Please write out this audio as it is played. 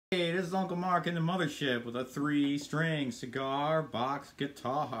Hey, this is Uncle Mark in the mothership with a 3-string cigar box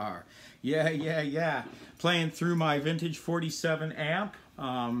guitar. Yeah. Playing through my vintage 47 amp.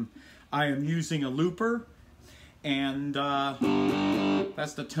 I am using a looper, and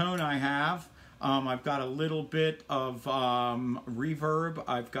that's the tone I have. I've got a little bit of reverb.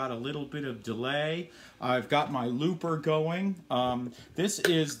 I've got a little bit of delay. I've got my looper going. This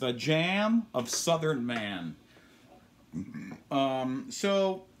is the Jam of Southern Man.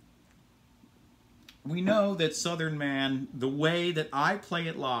 So we know that Southern Man, the way that I play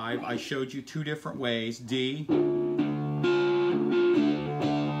it live, I showed you two different ways. D, I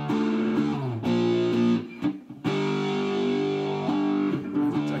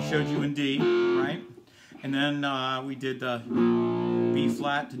showed you in D, right? And then we did B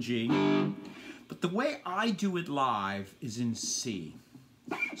flat to G. But the way I do it live is in C.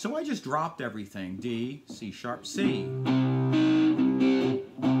 So I just dropped everything. D, C sharp, C.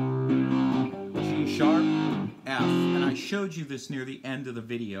 Sharp, F, and I showed you this near the end of the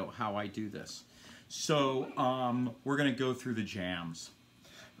video, how I do this. So we're going to go through the jams.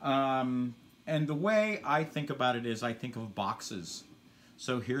 And the way I think about it is I think of boxes.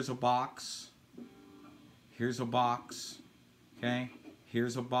 So here's a box, here's a box, okay?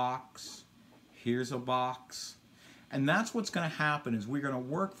 Here's a box, here's a box. And that's what's going to happen is we're going to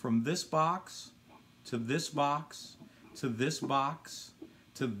work from this box to this box to this box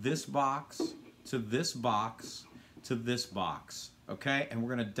to this box to this box, to this box, okay? And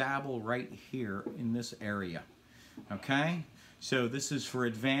we're going to dabble right here in this area, okay? So this is for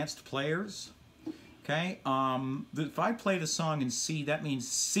advanced players, okay? If I play the song in C, that means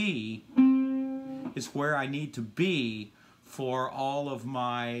C is where I need to be for all of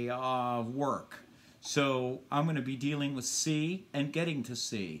my work. So I'm going to be dealing with C and getting to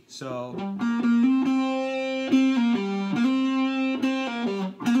C. So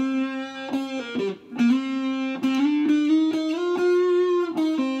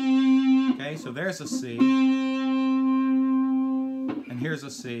so there's a C, and here's a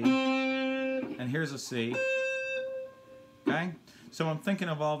C, and here's a C, okay? So I'm thinking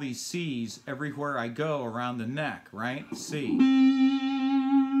of all these C's everywhere I go around the neck, right? C,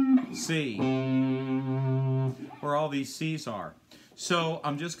 C, where all these C's are. So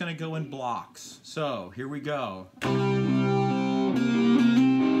I'm just going to go in blocks. So here we go.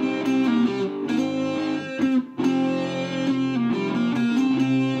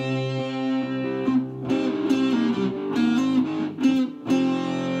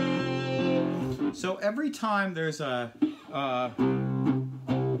 So every time there's a okay,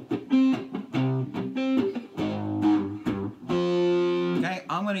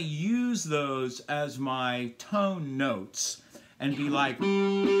 I'm going to use those as my tone notes and be like,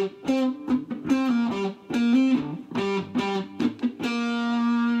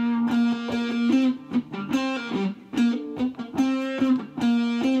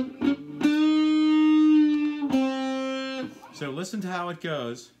 so listen to how it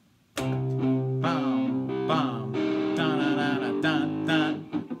goes. Bam, bam, da da da da da,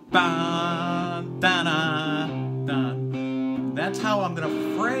 bam, da da da. That's how I'm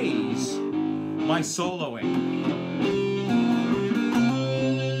gonna phrase my soloing.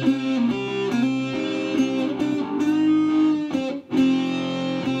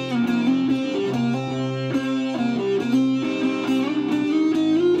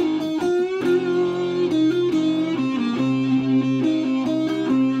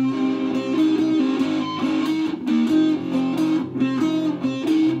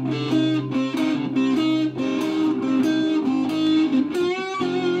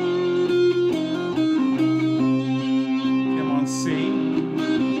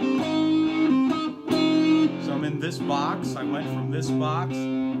 This box, I went from this box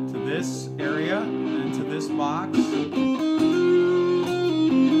to this area and to this box. I'm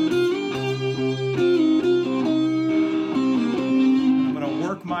going to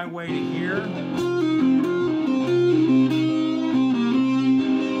work my way to here.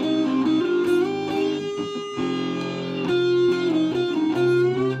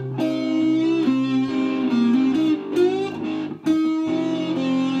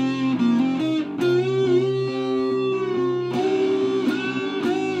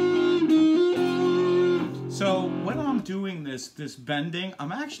 So when I'm doing this bending,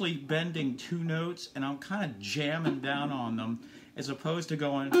 I'm actually bending two notes and I'm kind of jamming down on them as opposed to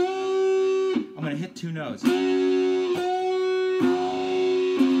going, I'm going to hit two notes.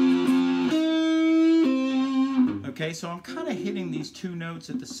 Okay, so I'm kind of hitting these two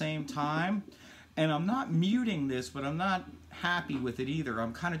notes at the same time, and I'm not muting this, but I'm not happy with it either.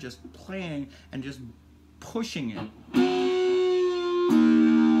 I'm kind of just playing and just pushing it.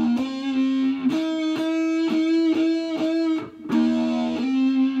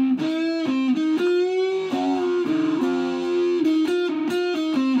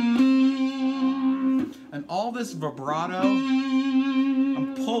 vibrato,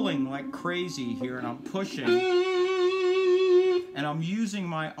 I'm pulling like crazy here and I'm pushing. And I'm using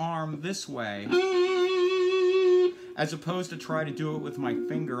my arm this way as opposed to try to do it with my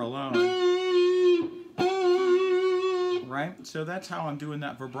finger alone. Right? So that's how I'm doing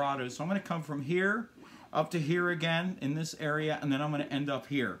that vibrato. So I'm going to come from here up to here again in this area, and then I'm going to end up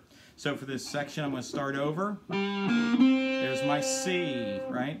here. So for this section, I'm going to start over. There's my C,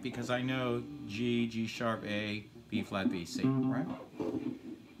 right? Because I know G, G sharp, A, B flat, B, C, right?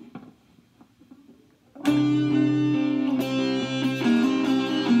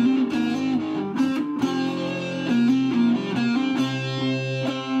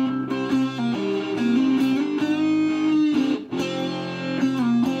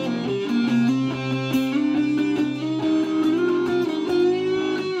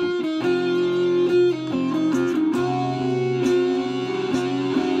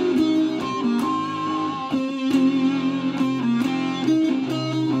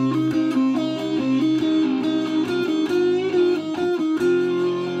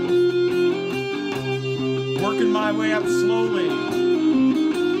 Working my way up slowly.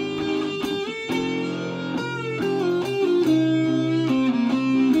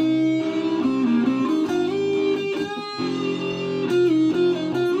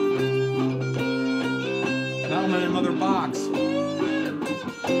 Now I'm in another box.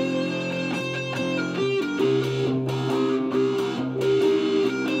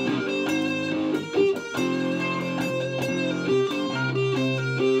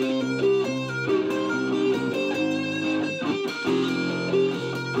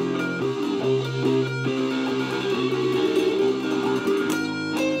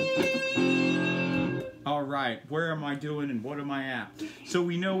 Right, where am I doing and what am I at? So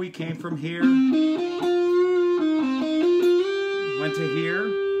we know we came from here, went to here,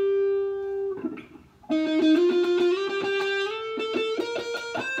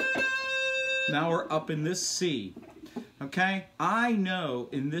 now we're up in this C, okay? I know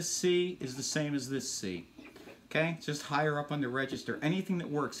in this C is the same as this C, okay? It's just higher up on the register. Anything that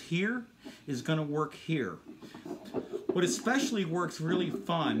works here is gonna work here. What especially works really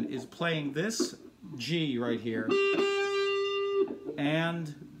fun is playing this G right here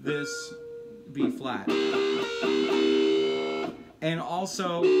and this B flat, and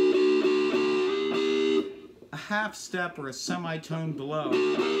also a half step or a semitone below.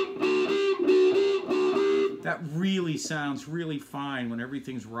 That really sounds really fine when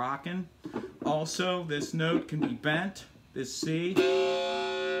everything's rocking. Also, this note can be bent, this C.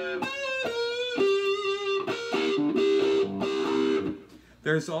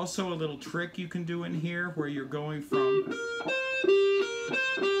 There's also a little trick you can do in here where you're going from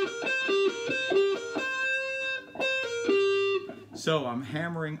so I'm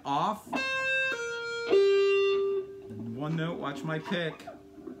hammering off. One note, watch my pick.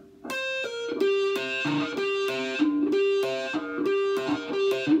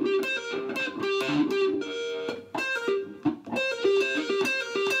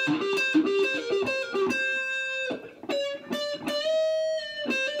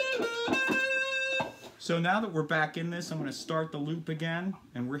 So now that we're back in this, I'm going to start the loop again,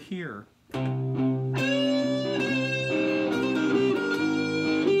 and we're here. See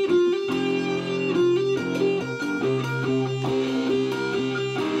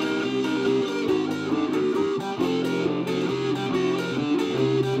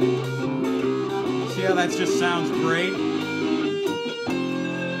how that just sounds great?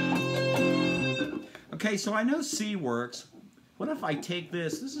 Okay, so I know C works. What if I take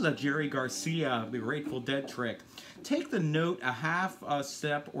this is a Jerry Garcia, the Grateful Dead trick. Take the note a half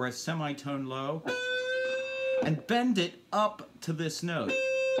step or a semitone low and bend it up to this note.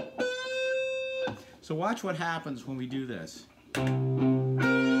 So watch what happens when we do this.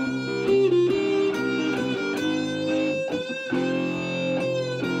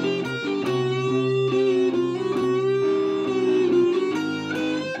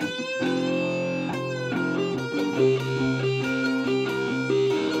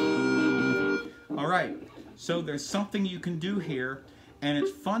 So there's something you can do here, and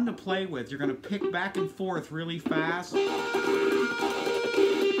it's fun to play with. You're going to pick back and forth really fast.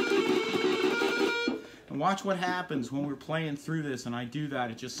 And watch what happens when we're playing through this and I do that.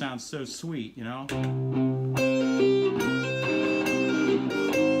 It just sounds so sweet, you know?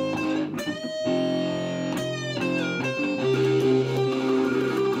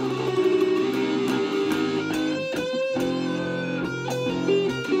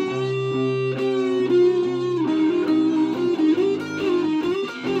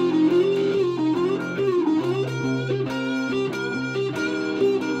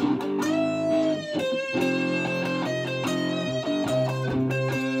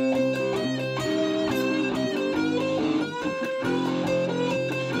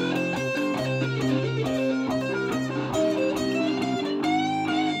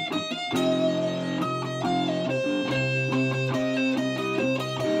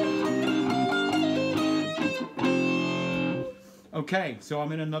 Okay, so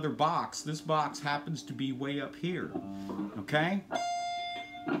I'm in another box. This box happens to be way up here. Okay?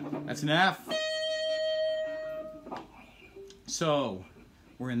 That's an F. So,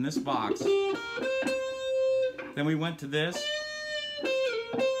 we're in this box. Then we went to this.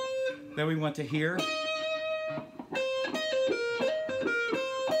 Then we went to here.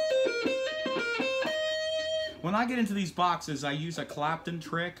 When I get into these boxes, I use a Clapton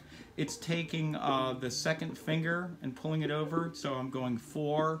trick. It's taking the second finger and pulling it over. So I'm going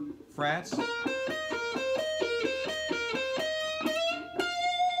 4 frets.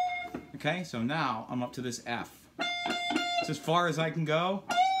 Okay, so now I'm up to this F. It's as far as I can go.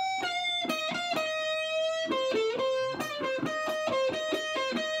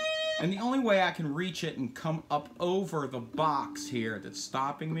 And the only way I can reach it and come up over the box here that's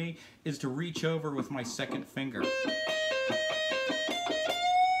stopping me is to reach over with my second finger.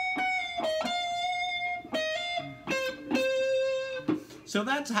 So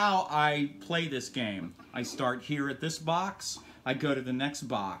that's how I play this game. I start here at this box, I go to the next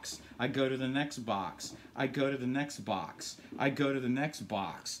box, I go to the next box, I go to the next box, I go to the next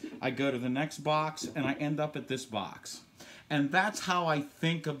box, I go to the next box, and I end up at this box. And that's how I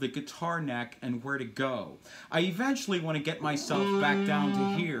think of the guitar neck and where to go. I eventually want to get myself back down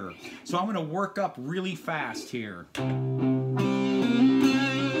to here. So I'm going to work up really fast here.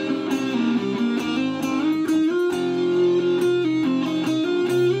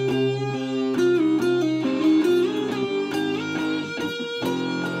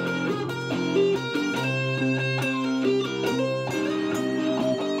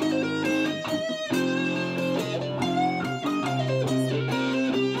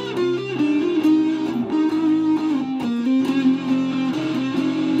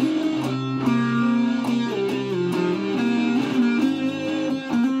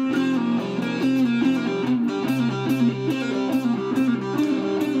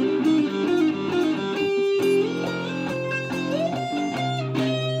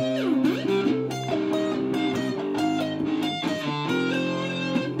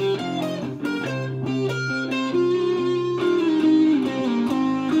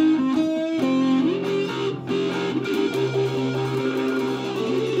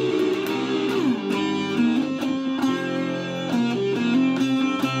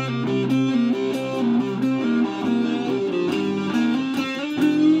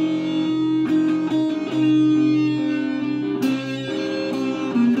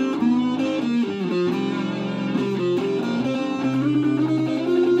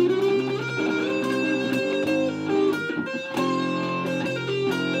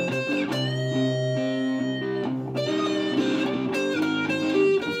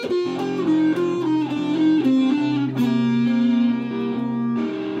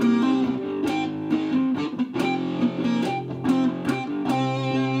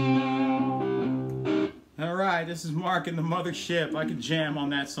 This is Mark in the Mothership. I could jam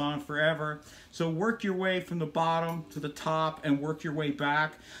on that song forever. So work your way from the bottom to the top and work your way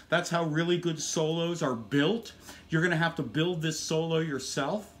back. That's how really good solos are built. You're going to have to build this solo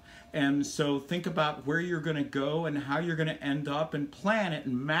yourself. And so think about where you're going to go and how you're going to end up and plan it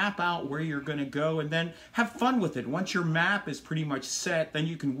and map out where you're going to go and then have fun with it. Once your map is pretty much set, then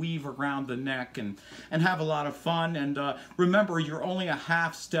you can weave around the neck and have a lot of fun. And remember, you're only a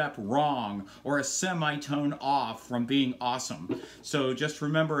half step wrong or a semitone off from being awesome. So just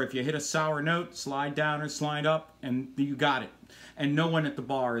remember, if you hit a sour note, slide down or slide up, and you got it. And no one at the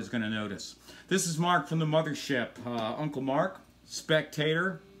bar is going to notice. This is Mark from the Mothership. Uncle Mark,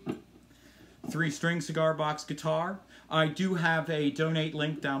 spectator. 3-string cigar box guitar. I do have a donate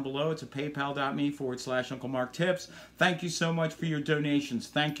link down below. It's a paypal.me/UncleMarkTips. Thank you so much for your donations.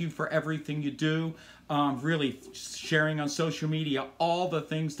 Thank you for everything you do. Really sharing on social media, all the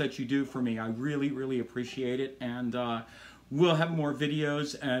things that you do for me. I really, really appreciate it. And we'll have more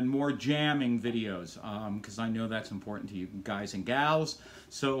videos and more jamming videos because I know that's important to you guys and gals.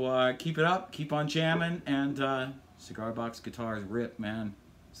 So keep it up, keep on jamming, and Cigar Box Guitars rip, man.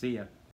 See ya.